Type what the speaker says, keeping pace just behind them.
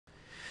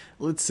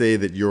Let's say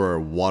that you're a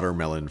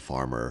watermelon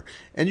farmer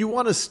and you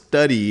want to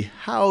study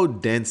how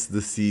dense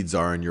the seeds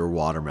are in your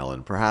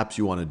watermelon. Perhaps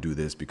you want to do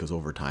this because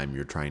over time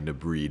you're trying to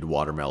breed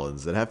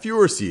watermelons that have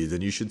fewer seeds,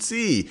 and you should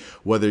see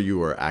whether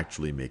you are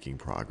actually making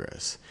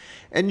progress.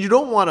 And you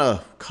don't want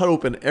to cut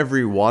open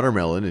every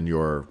watermelon in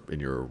your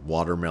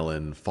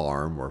watermelon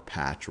farm or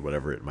patch or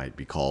whatever it might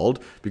be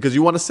called, because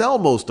you want to sell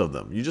most of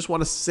them. You just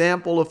want to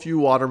sample a few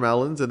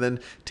watermelons and then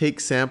take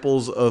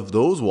samples of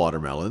those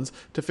watermelons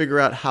to figure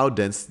out how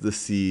dense the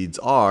seeds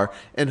are,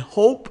 and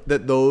hope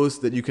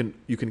that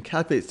you can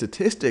calculate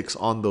statistics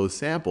on those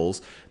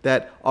samples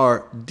that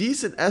are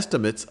decent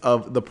estimates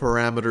of the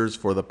parameters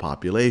for the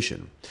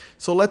population.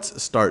 So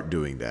let's start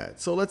doing that.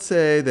 So let's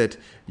say that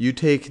you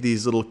take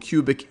these little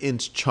cubic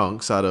inch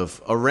chunks out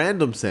of a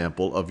random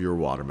sample of your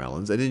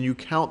watermelons, and then you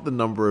count the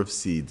number of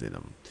seeds in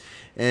them.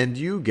 And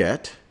you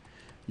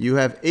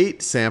have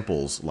 8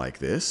 samples like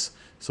this.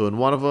 So in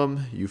one of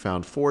them you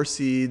found 4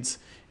 seeds,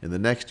 in the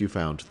next you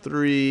found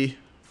 3,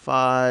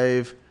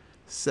 5,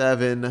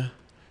 7,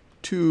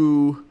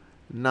 2,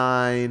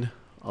 9,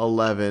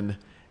 11,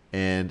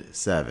 and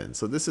 7.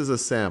 So this is a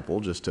sample,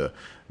 just to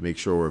make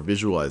sure we're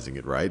visualizing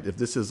it right. If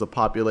this is a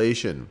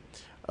population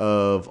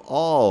of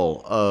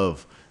all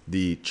of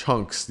the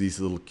chunks, these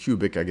little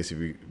cubic, I guess if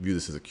you view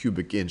this as a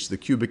cubic inch, the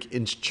cubic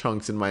inch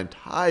chunks in my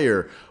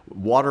entire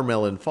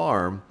watermelon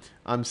farm,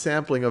 I'm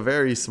sampling a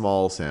very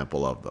small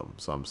sample of them.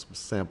 So I'm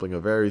sampling a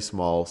very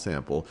small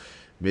sample.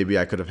 Maybe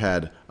I could have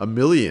had 1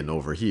 million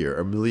over here.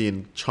 1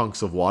 million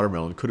chunks of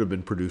watermelon could have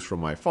been produced from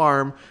my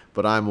farm,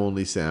 but I'm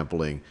only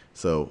sampling.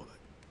 So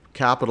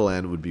capital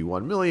N would be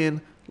 1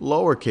 million.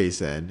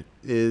 Lowercase n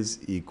is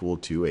equal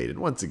to 8. And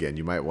once again,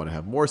 you might want to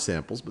have more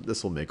samples, but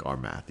this will make our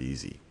math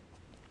easy.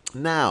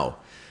 Now,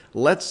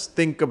 let's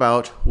think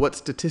about what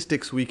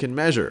statistics we can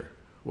measure.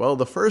 Well,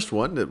 the first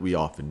one that we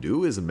often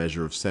do is a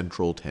measure of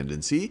central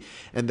tendency,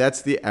 and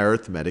that's the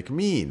arithmetic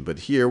mean. But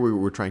here we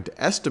were trying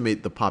to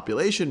estimate the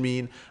population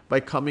mean by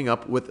coming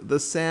up with the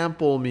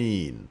sample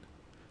mean.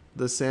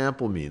 The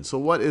sample mean. So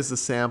what is the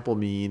sample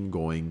mean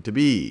going to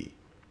be?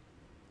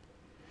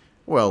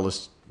 Well,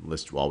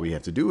 all we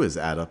have to do is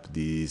add up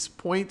these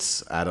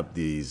points, add up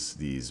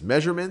these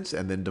measurements,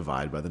 and then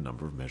divide by the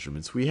number of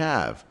measurements we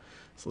have.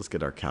 So let's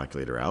get our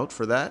calculator out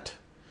for that.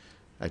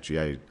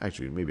 Actually,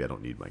 maybe I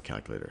don't need my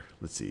calculator.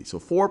 Let's see. So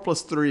 4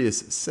 plus 3 is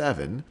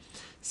 7.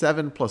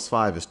 7 plus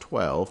 5 is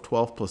 12.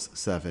 12 plus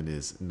 7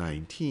 is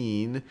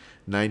 19.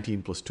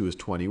 19 plus 2 is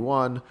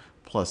 21.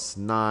 Plus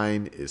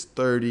 9 is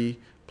 30.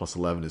 Plus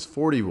 11 is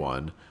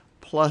 41.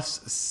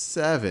 Plus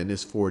 7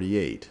 is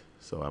 48.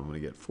 So I'm going to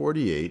get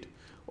 48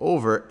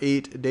 over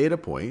 8 data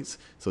points.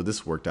 So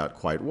this worked out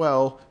quite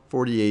well.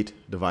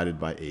 48 divided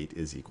by 8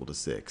 is equal to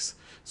 6.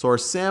 So our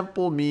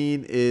sample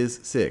mean is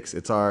 6.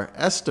 It's our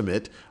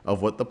estimate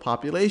of what the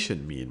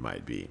population mean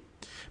might be.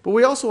 But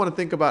we also want to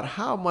think about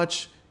how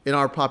much in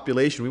our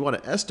population, we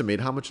want to estimate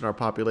how much in our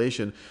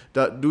population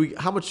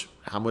how much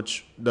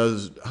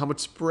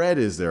spread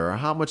is there, or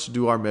how much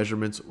do our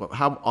measurements,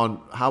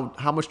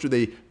 how much do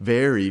they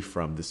vary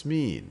from this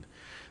mean?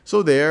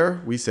 So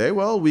there we say,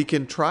 well, we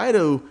can try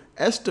to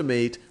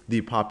estimate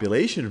the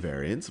population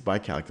variance by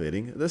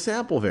calculating the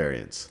sample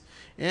variance.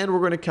 And we're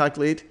going to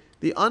calculate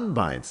the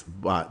unbiased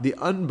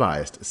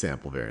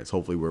sample variance.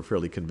 Hopefully we're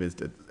fairly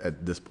convinced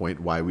at this point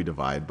why we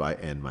divide by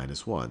n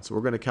minus 1. So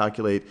we're going to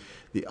calculate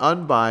the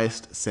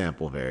unbiased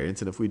sample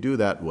variance. And if we do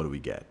that, what do we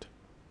get?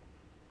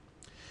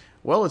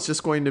 Well, it's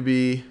just going to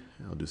be,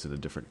 I'll do this in a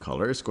different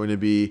color. It's going to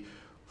be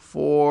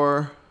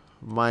 4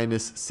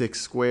 minus 6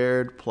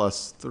 squared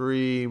plus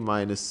 3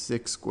 minus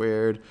 6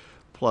 squared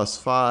plus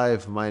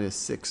 5 minus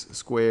 6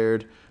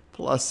 squared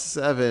plus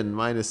 7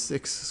 minus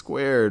 6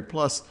 squared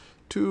plus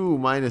 2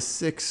 minus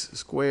 6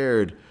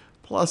 squared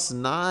plus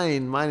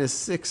 9 minus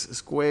 6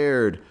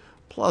 squared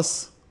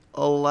plus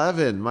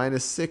 11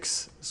 minus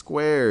 6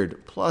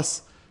 squared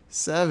plus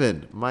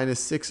 7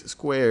 minus 6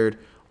 squared.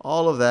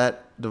 All of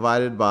that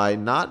divided by,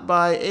 not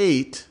by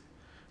 8.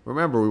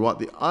 Remember, we want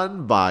the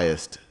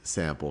unbiased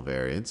sample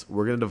variance.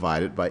 We're going to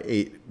divide it by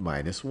 8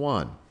 minus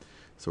 1.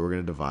 So we're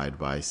going to divide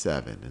by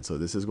 7. And so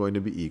this is going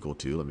to be equal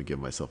to, let me give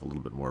myself a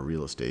little bit more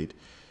real estate,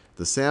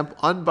 the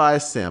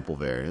unbiased sample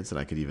variance, and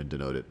I could even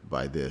denote it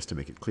by this to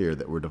make it clear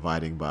that we're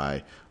dividing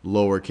by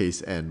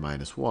lowercase n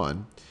minus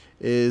 1,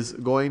 is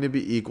going to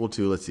be equal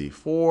to, let's see,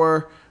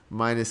 4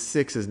 minus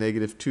 6 is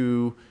negative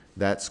 2.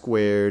 That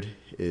squared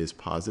is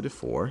positive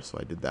 4, so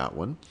I did that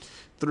one.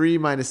 3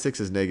 minus 6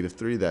 is negative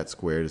 3. That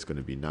squared is going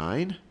to be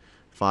 9.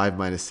 5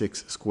 minus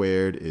 6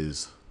 squared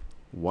is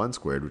 1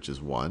 squared, which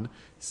is 1.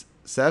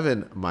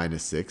 7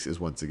 minus 6 is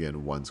once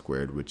again 1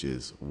 squared, which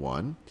is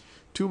 1.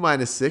 2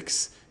 minus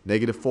 6,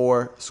 negative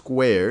 4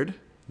 squared.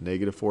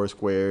 Negative 4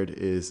 squared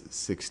is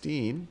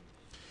 16.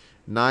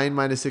 9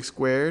 minus 6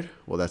 squared,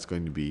 well, that's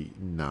going to be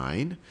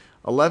 9.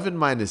 11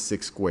 minus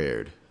 6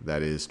 squared,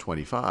 that is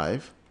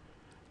 25.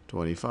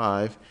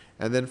 25.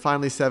 And then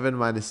finally 7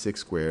 minus 6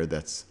 squared,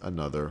 that's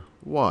another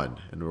 1.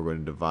 And we're going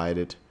to divide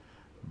it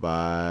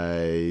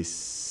by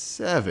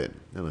 7.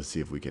 And let's see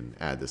if we can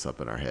add this up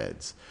in our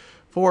heads.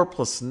 4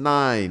 plus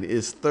 9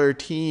 is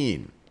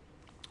 13.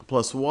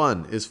 Plus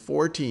 1 is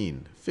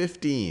 14,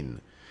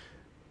 15,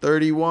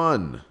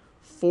 31,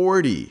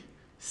 40,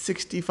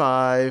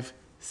 65,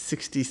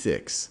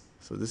 66.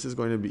 So this is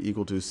going to be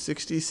equal to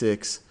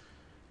 66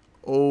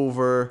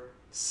 over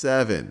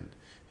 7.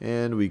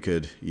 And we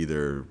could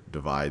either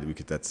divide,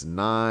 that's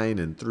 9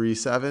 and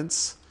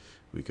 3/7.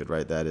 We could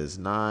write that as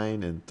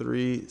 9 and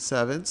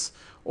 3/7.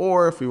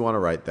 Or if we want to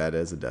write that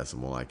as a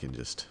decimal, I can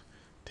just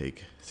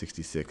take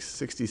 66.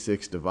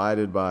 66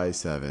 divided by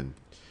 7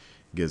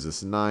 gives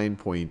us 9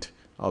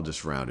 I'll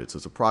just round it. So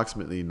it's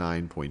approximately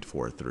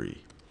 9.43.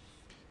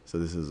 So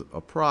this is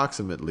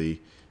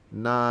approximately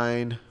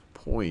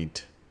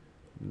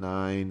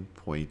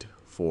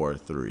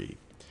 9.43.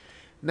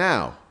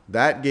 Now,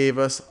 that gave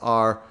us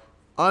our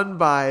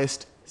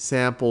unbiased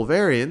sample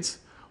variance.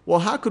 Well,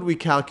 how could we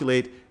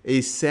calculate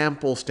a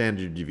sample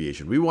standard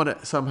deviation? We want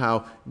to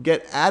somehow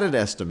get at an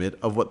estimate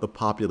of what the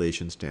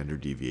population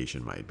standard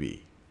deviation might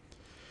be.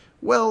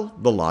 Well,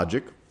 the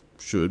logic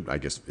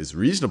is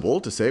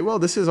reasonable to say, well,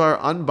 this is our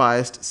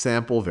unbiased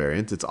sample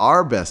variance. It's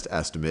our best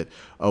estimate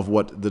of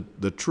what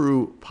the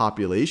true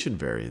population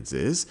variance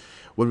is.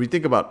 When we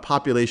think about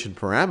population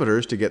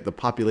parameters to get the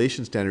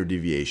population standard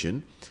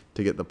deviation,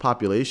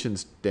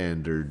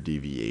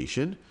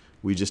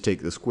 we just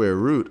take the square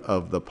root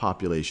of the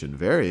population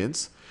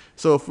variance.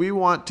 So if we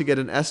want to get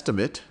an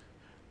estimate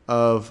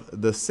of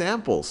the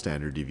sample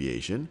standard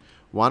deviation,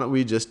 why don't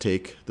we just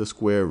take the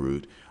square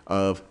root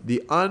of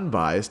the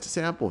unbiased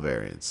sample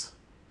variance?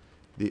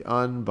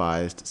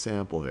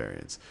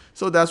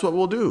 So that's what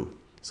we'll do.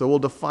 So we'll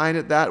define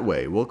it that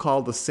way. We'll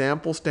call the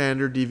sample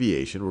standard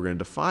deviation, we're going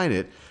to define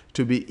it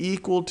to be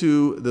equal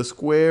to the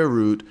square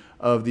root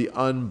of the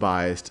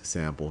unbiased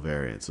sample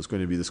variance. So it's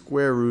going to be the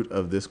square root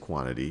of this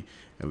quantity.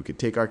 And we can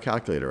take our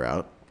calculator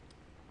out.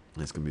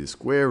 And it's going to be the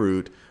square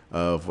root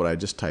of what I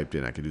just typed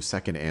in. I can do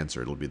second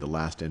answer. It'll be the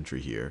last entry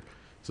here.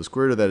 So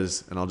square root of that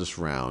is, and I'll just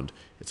round,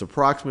 it's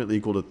approximately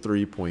equal to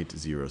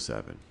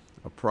 3.07.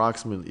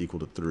 Approximately equal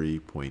to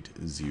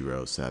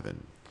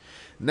 3.07.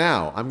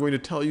 Now, I'm going to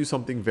tell you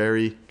something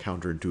very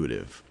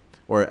counterintuitive.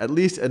 Or at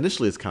least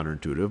initially it's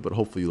counterintuitive, but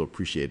hopefully you'll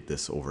appreciate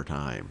this over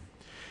time.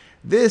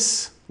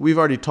 This we've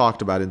already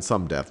talked about in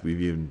some depth.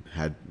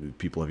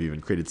 People have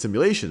even created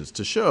simulations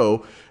to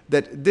show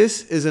that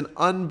this is an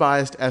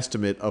unbiased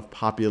estimate of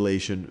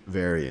population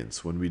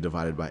variance when we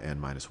divide it by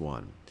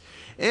n-1.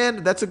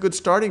 And that's a good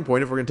starting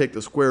point if we're going to take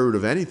the square root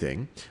of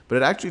anything. But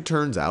it actually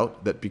turns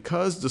out that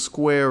because the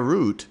square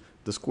root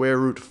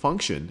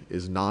function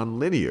is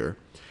nonlinear,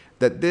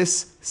 that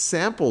this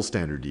sample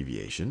standard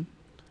deviation,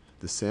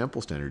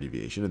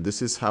 and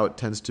this is how it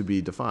tends to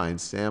be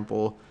defined,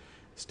 sample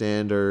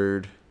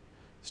standard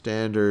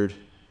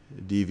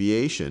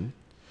deviation,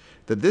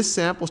 that this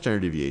sample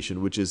standard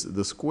deviation, which is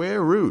the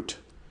square root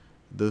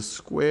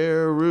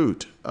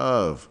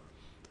of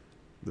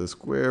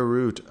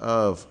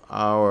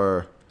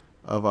our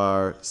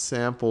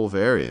sample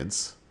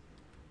variance,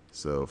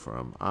 so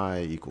from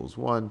I equals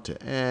 1 to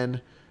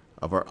n,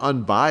 of our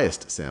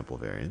unbiased sample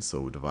variance,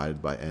 so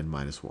divided by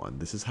n-1.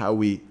 This is how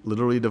we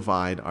literally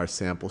divide our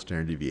sample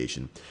standard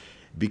deviation.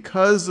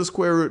 Because the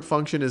square root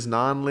function is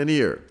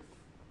nonlinear,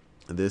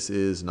 this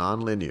is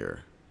nonlinear,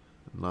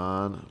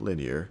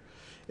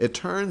 it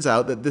turns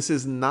out that this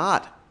is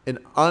not an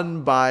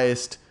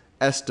unbiased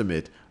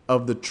estimate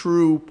of the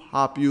true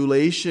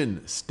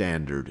population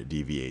standard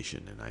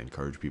deviation. And I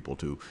encourage people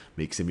to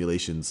make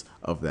simulations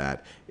of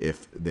that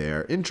if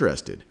they're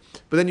interested.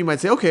 But then you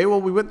might say, okay,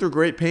 well, we went through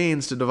great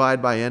pains to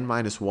divide by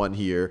n-1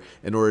 here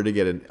in order to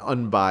get an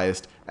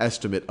unbiased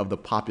estimate of the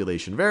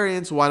population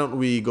variance. Why don't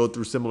we go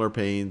through similar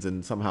pains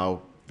and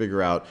somehow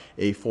figure out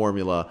a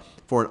formula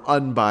for an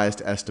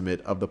unbiased estimate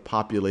of the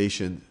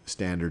population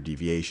standard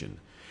deviation?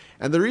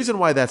 And the reason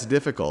why that's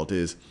difficult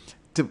is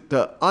to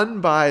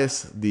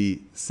unbias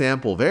the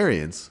sample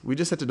variance, we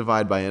just had to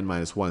divide by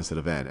n-1 instead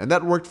of n. And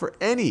that worked for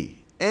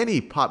any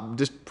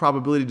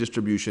probability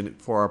distribution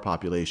for our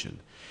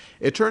population.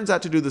 It turns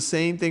out to do the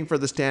same thing for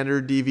the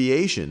standard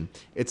deviation.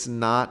 It's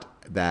not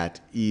that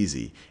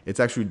easy.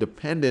 It's actually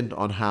dependent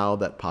on how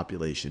that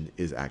population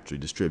is actually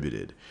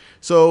distributed.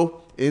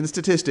 So in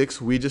statistics,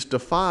 we just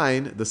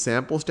define the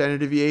sample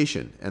standard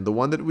deviation. And the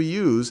one that we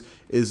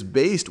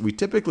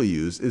typically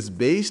use is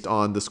based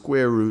on the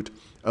square root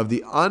of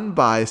the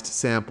unbiased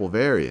sample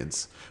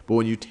variance. But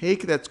when you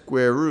take that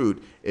square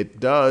root, it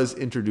does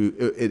give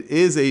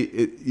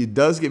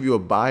you a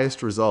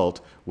biased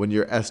result when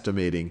you're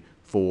estimating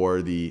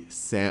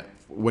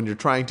when you're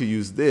trying to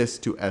use this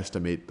to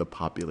estimate the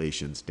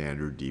population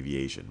standard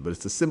deviation. But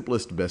it's the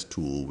simplest, best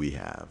tool we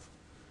have.